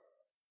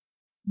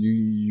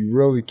you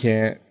really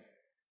can't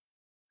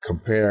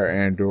compare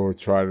and or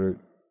try to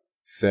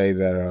say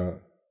that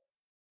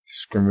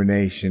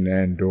discrimination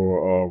and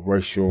or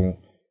racial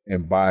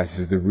and bias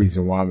is the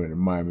reason why I'm in the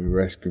Miami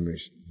Rescue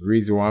Mission. The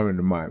reason why I'm in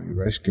the Miami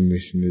Rescue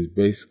Mission is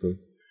basically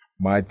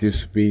my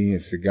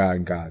disobedience to God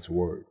and God's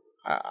word.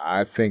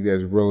 I think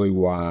that's really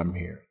why I'm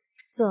here.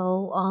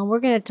 So we're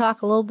going to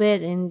talk a little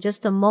bit in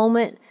just a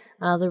moment,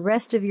 the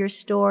rest of your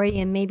story,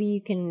 and maybe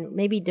you can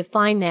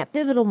define that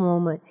pivotal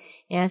moment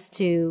as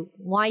to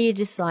why you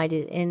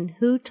decided and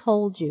who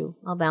told you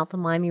about the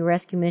Miami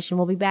Rescue Mission.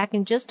 We'll be back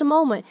in just a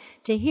moment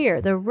to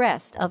hear the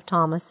rest of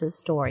Thomas's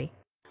story.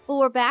 Well,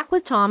 we're back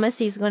with Thomas.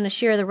 He's going to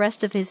share the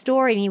rest of his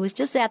story, and he was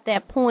just at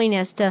that point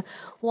as to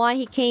why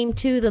he came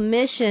to the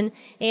mission.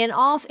 And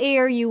off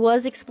air, you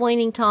was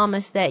explaining,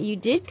 Thomas, that you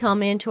did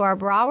come into our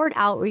Broward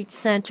Outreach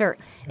Center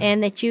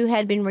and that you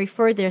had been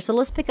referred there. So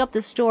let's pick up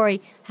the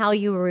story, how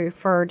you were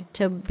referred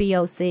to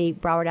BOC,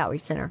 Broward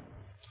Outreach Center.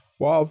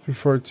 Well, I was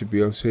referred to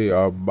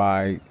BOC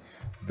by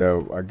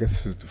I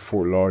guess it's the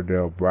Fort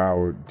Lauderdale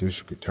Broward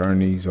District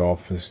Attorney's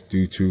Office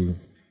due to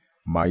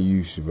my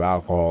use of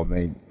alcohol.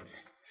 They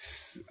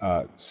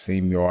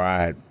seen me, or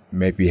I had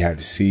maybe had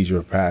a seizure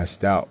or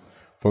passed out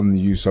from the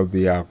use of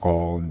the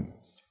alcohol, and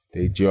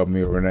they jailed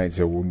me overnight and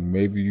said, well,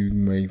 maybe you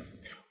may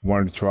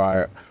want to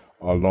try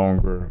a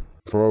longer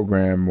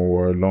program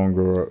or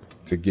longer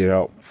to get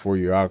help for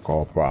your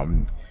alcohol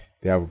problem.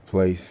 They have a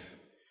place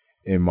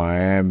in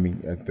Miami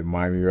at the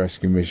Miami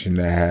Rescue Mission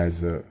that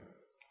has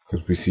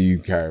because we see you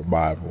carry a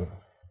Bible.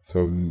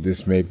 So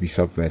this may be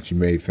something that you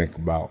may think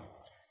about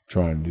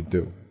trying to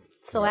do.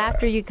 So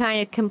after you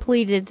kind of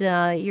completed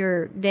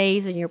your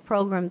days and your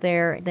program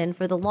there, then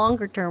for the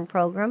longer term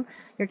program,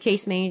 your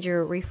case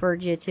manager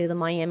referred you to the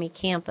Miami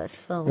campus.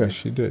 So yeah,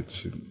 she did.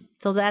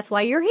 So that's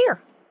why you're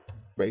here.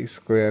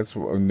 Basically, that's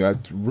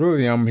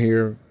really I'm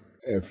here.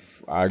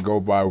 If I go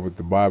by what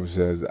the Bible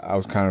says, I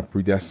was kind of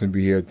predestined to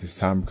be here at this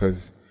time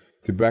because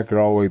to back it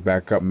all the way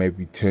back up,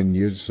 maybe 10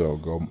 years or so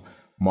ago,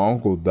 my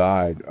uncle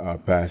died,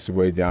 passed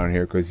away down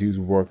here because he was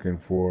working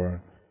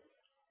for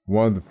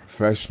one of the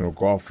professional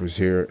golfers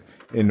here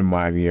in the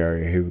Miami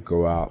area. He would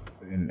go out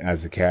and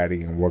as a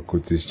caddy and work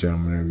with this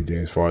gentleman every day,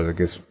 as far as I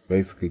guess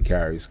basically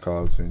carry his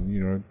clubs,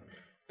 and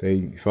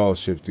they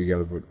fellowship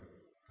together. But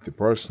the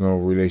personal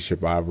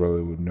relationship I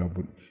really wouldn't know,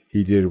 but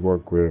he did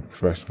work with a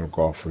professional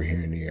golfer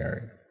here in the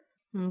area.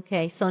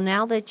 Okay, so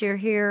now that you're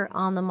here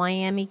on the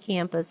Miami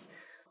campus,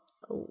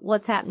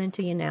 what's happening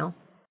to you now?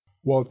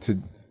 Well,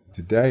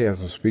 today,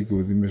 as I'm speaking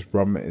with you, Ms.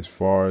 Brumman, as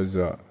far as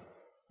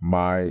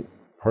my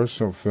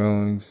personal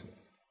feelings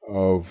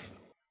of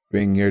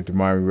being here at the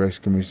Miami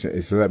Rescue Mission,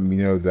 is to let me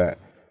know that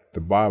the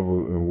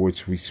Bible, in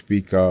which we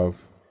speak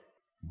of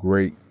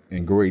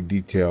in great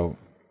detail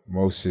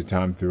most of the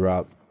time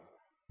throughout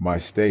my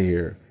stay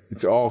here,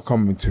 it's all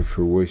coming to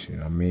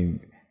fruition. I mean,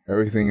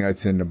 everything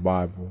that's in the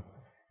Bible,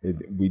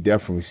 we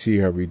definitely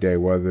see every day,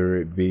 whether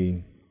it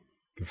be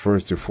the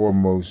first and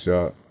foremost,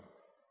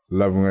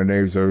 loving our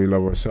neighbors as we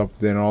love ourselves.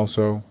 Then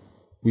also,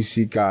 we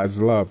see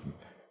God's love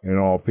in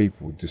all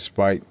people,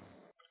 despite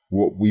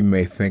what we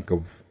may think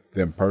of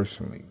them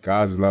personally.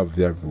 God's love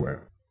is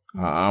everywhere.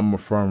 I'm a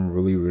firm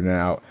believer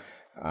now,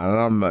 and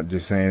I'm not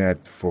just saying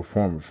that for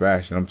form or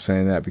fashion. I'm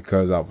saying that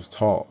because I was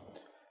taught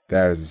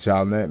that as a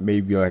child. And that may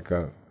be like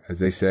as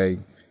they say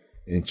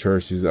in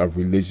churches, a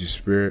religious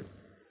spirit.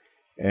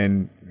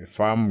 And if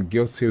I'm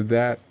guilty of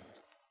that,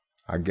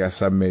 I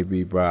guess I may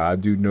be, but I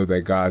do know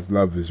that God's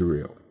love is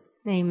real.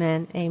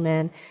 Amen.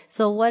 Amen.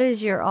 So what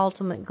is your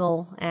ultimate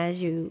goal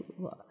as you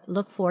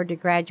look forward to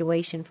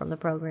graduation from the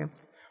program?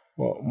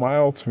 Well, my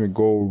ultimate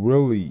goal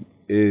really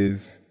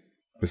is,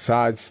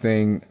 besides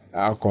staying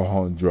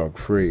alcohol and drug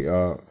free,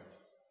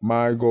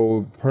 my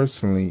goal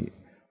personally,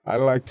 I'd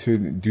like to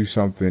do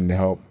something to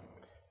help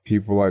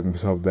people like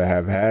myself that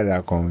have had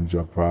alcohol and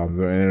drug problems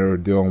and are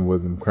dealing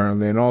with them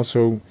currently, and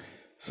also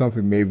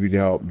something maybe to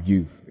help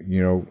youth,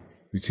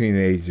 between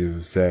the ages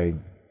of, say,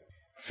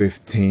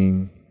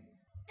 15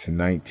 to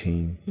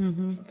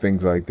 19,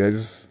 things like that.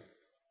 Just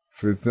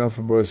for it's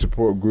nothing but a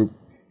support group,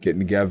 getting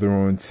together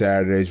on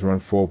Saturdays, run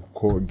full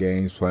court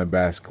games, playing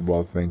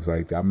basketball, things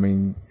like that. I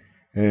mean,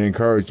 and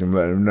encourage them,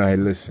 let them know, hey,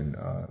 listen,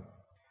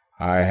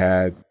 I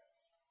had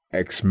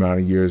X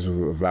amount of years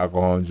of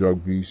alcohol and drug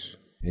abuse,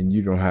 and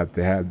you don't have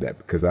to have that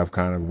because I've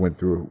kind of went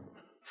through it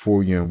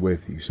for you and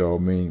with you. So, I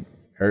mean,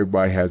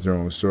 everybody has their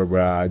own story,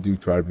 but I do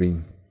try to be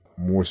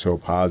more so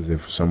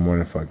positive for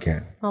someone if I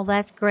can. Well,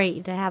 that's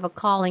great to have a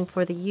calling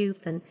for the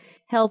youth and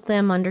help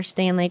them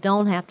understand they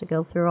don't have to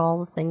go through all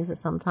the things that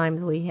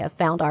sometimes we have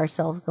found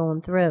ourselves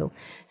going through.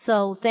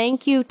 So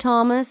thank you,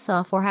 Thomas,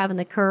 for having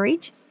the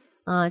courage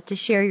to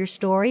share your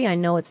story. I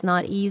know it's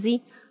not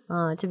easy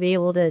to be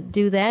able to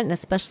do that, and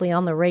especially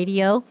on the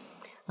radio.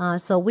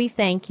 So we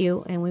thank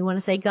you, and we want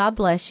to say God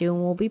bless you,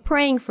 and we'll be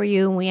praying for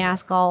you, and we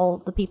ask all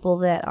the people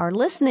that are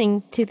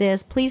listening to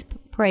this, please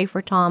pray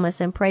for Thomas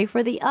and pray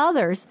for the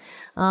others,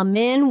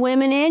 men,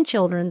 women, and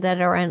children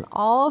that are in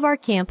all of our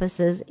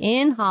campuses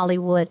in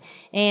Hollywood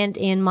and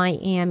in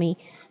Miami.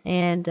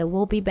 And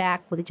we'll be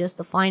back with just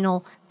the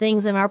final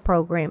things in our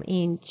program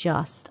in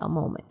just a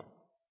moment.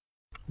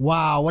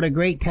 Wow, what a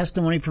great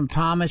testimony from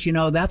Thomas.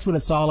 That's what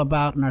it's all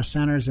about in our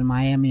centers in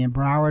Miami and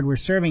Broward. We're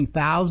serving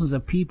thousands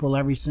of people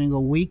every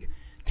single week,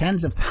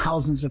 tens of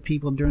thousands of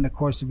people during the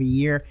course of a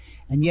year.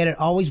 And yet it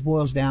always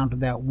boils down to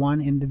that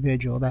one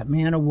individual, that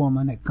man or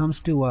woman that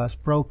comes to us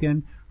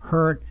broken,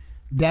 hurt,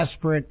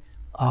 desperate,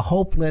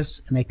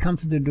 hopeless, and they come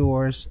to the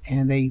doors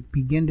and they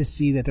begin to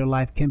see that their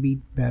life can be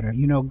better.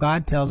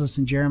 God tells us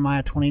in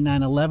Jeremiah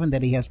 29:11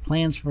 that he has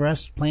plans for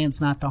us,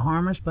 plans not to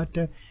harm us, but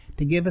to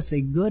give us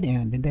a good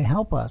end and to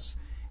help us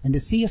and to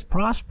see us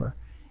prosper.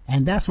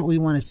 And that's what we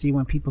want to see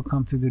when people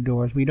come through the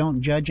doors. We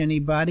don't judge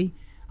anybody.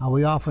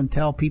 We often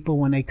tell people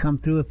when they come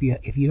through,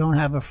 if you don't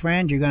have a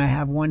friend, you're going to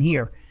have one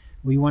here.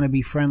 We want to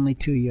be friendly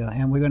to you,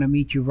 and we're going to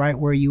meet you right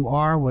where you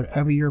are,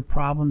 whatever your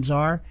problems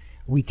are.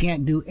 We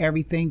can't do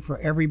everything for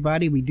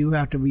everybody. We do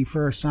have to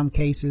refer some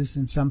cases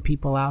and some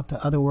people out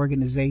to other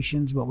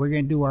organizations, but we're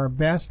going to do our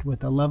best with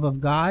the love of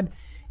God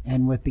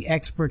and with the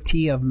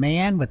expertise of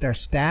man, with our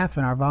staff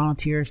and our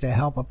volunteers to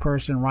help a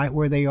person right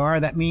where they are.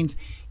 That means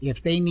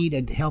if they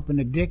need help in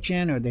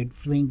addiction, or they're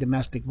fleeing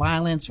domestic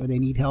violence, or they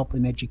need help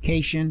in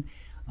education,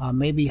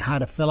 maybe how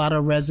to fill out a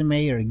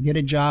resume or get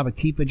a job or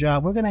keep a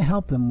job, we're going to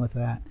help them with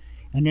that.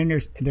 And then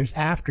there's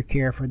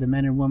aftercare for the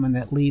men and women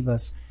that leave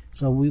us.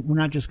 So we're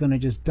not just going to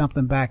just dump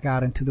them back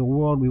out into the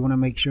world. We want to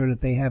make sure that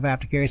they have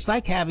aftercare. It's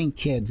like having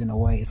kids in a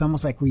way. It's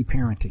almost like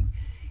reparenting.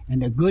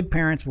 And the good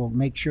parents will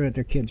make sure that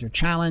their kids are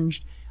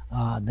challenged,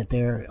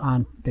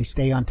 that they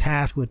stay on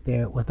task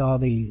with all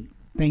the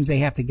things they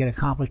have to get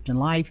accomplished in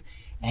life.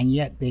 and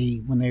yet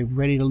when they're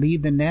ready to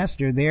leave the nest,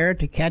 they're there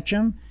to catch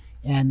them,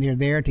 and they're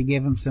there to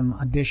give them some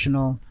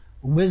additional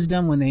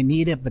wisdom when they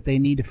need it, but they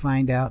need to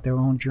find out their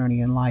own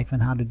journey in life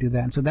and how to do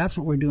that. And so that's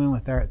what we're doing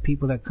with our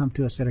people that come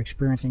to us that are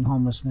experiencing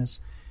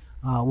homelessness.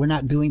 We're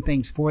not doing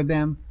things for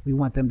them. We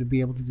want them to be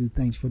able to do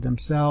things for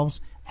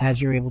themselves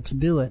as you're able to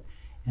do it.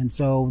 And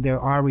so there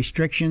are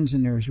restrictions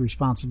and there's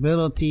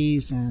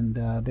responsibilities and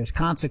there's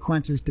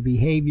consequences to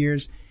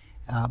behaviors.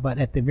 But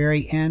at the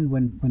very end,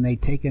 when they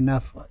take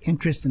enough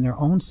interest in their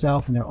own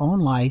self and their own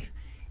life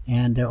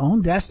and their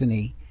own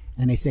destiny,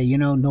 and they say,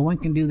 no one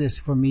can do this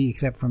for me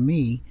except for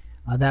me,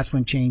 that's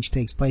when change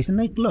takes place. And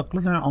they look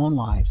at our own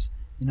lives.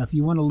 If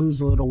you want to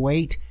lose a little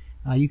weight,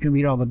 you can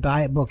read all the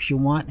diet books you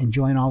want and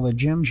join all the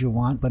gyms you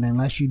want, but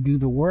unless you do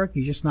the work,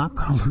 you're just not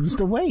going to lose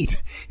the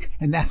weight.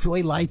 And that's the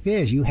way life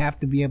is. You have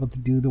to be able to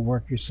do the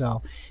work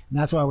yourself. And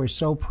that's why we're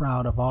so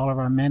proud of all of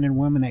our men and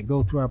women that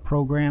go through our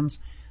programs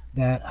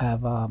that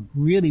have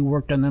really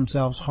worked on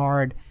themselves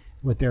hard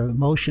with their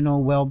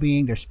emotional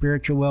well-being, their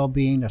spiritual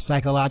well-being, their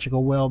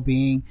psychological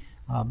well-being,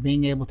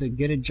 being able to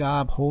get a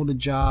job, hold a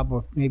job,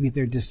 or maybe if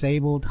they're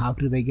disabled, how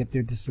do they get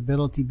their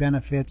disability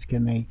benefits?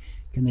 Can they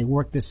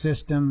work the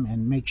system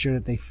and make sure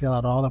that they fill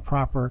out all the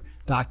proper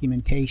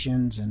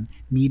documentations and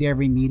meet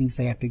every meetings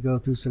they have to go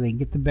through so they can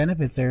get the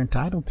benefits they're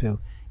entitled to,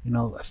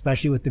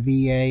 especially with the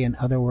VA and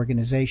other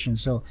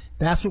organizations. So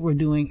that's what we're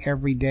doing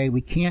every day.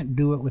 We can't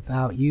do it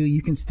without you.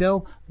 You can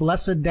still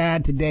bless a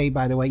dad today,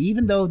 by the way,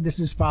 even though this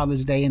is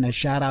Father's Day, and a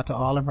shout out to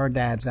all of our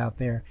dads out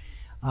there.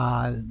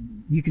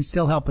 You can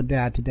still help a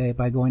dad today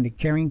by going to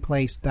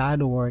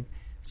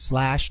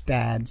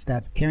caringplace.org/dads.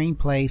 That's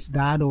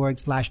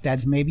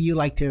caringplace.org/dads. Maybe you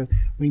like to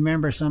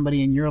remember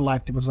somebody in your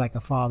life that was like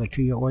a father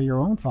to you, or your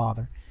own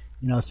father,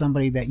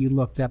 somebody that you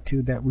looked up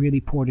to that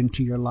really poured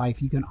into your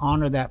life. You can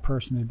honor that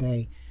person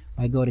today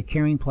by go to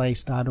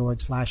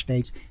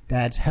caringplace.org/dads.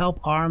 Dads, help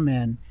our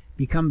men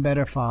become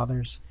better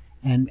fathers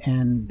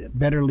and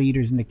better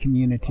leaders in the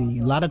community.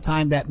 A lot of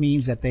time that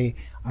means that they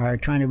are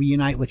trying to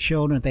reunite with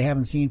children that they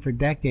haven't seen for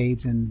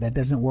decades, and that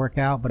doesn't work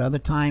out. But other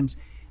times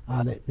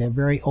they're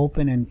very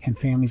open and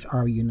families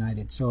are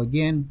reunited. So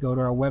again, go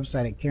to our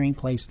website at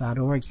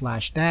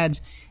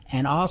caringplace.org/dads.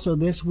 And also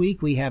this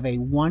week we have a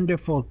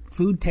wonderful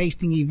food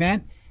tasting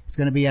event. It's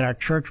going to be at our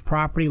church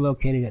property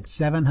located at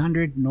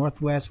 700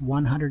 Northwest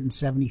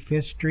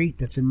 175th Street.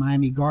 That's in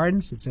Miami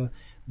Gardens. It's a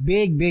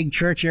big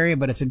church area,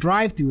 but it's a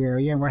drive-through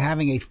area, and we're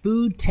having a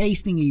food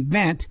tasting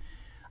event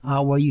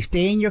where you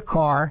stay in your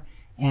car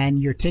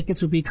and your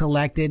tickets will be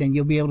collected, and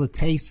you'll be able to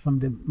taste from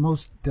the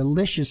most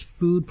delicious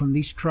food from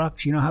these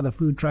trucks. You know how the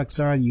food trucks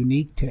are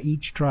unique to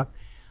each truck,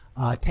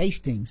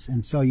 tastings.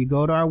 And so you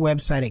go to our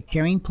website at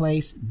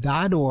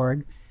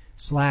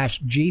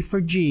caringplace.org/G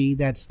for G.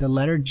 That's the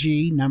letter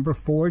G, number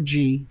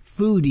 4G,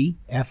 foodie,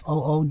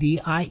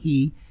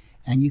 FOODIE.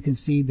 And you can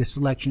see the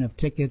selection of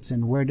tickets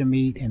and where to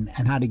meet and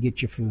how to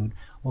get your food.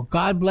 Well,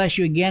 God bless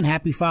you again.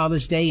 Happy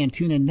Father's Day, and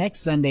tune in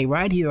next Sunday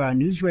right here on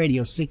News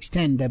Radio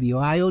 610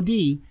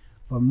 WIOD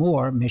for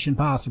more Mission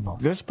Possible.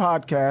 This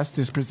podcast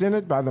is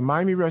presented by the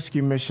Miami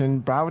Rescue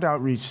Mission Broward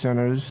Outreach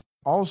Centers,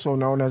 also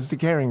known as the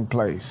Caring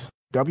Place.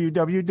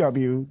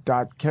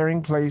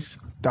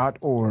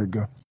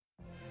 www.caringplace.org.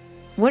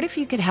 What if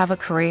you could have a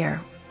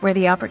career where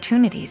the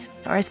opportunities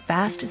are as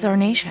vast as our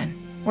nation,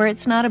 where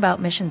it's not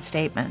about mission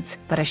statements,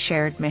 but a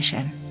shared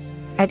mission?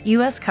 At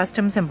U.S.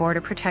 Customs and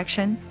Border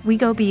Protection, we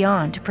go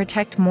beyond to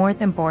protect more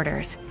than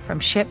borders. From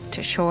ship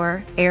to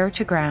shore, air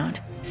to ground,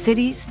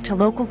 cities to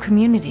local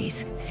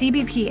communities,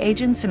 CBP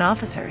agents and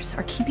officers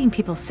are keeping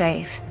people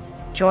safe.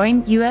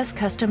 Join U.S.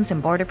 Customs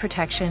and Border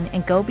Protection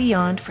and go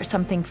beyond for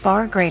something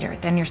far greater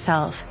than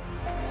yourself.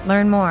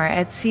 Learn more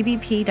at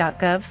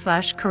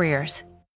cbp.gov/careers.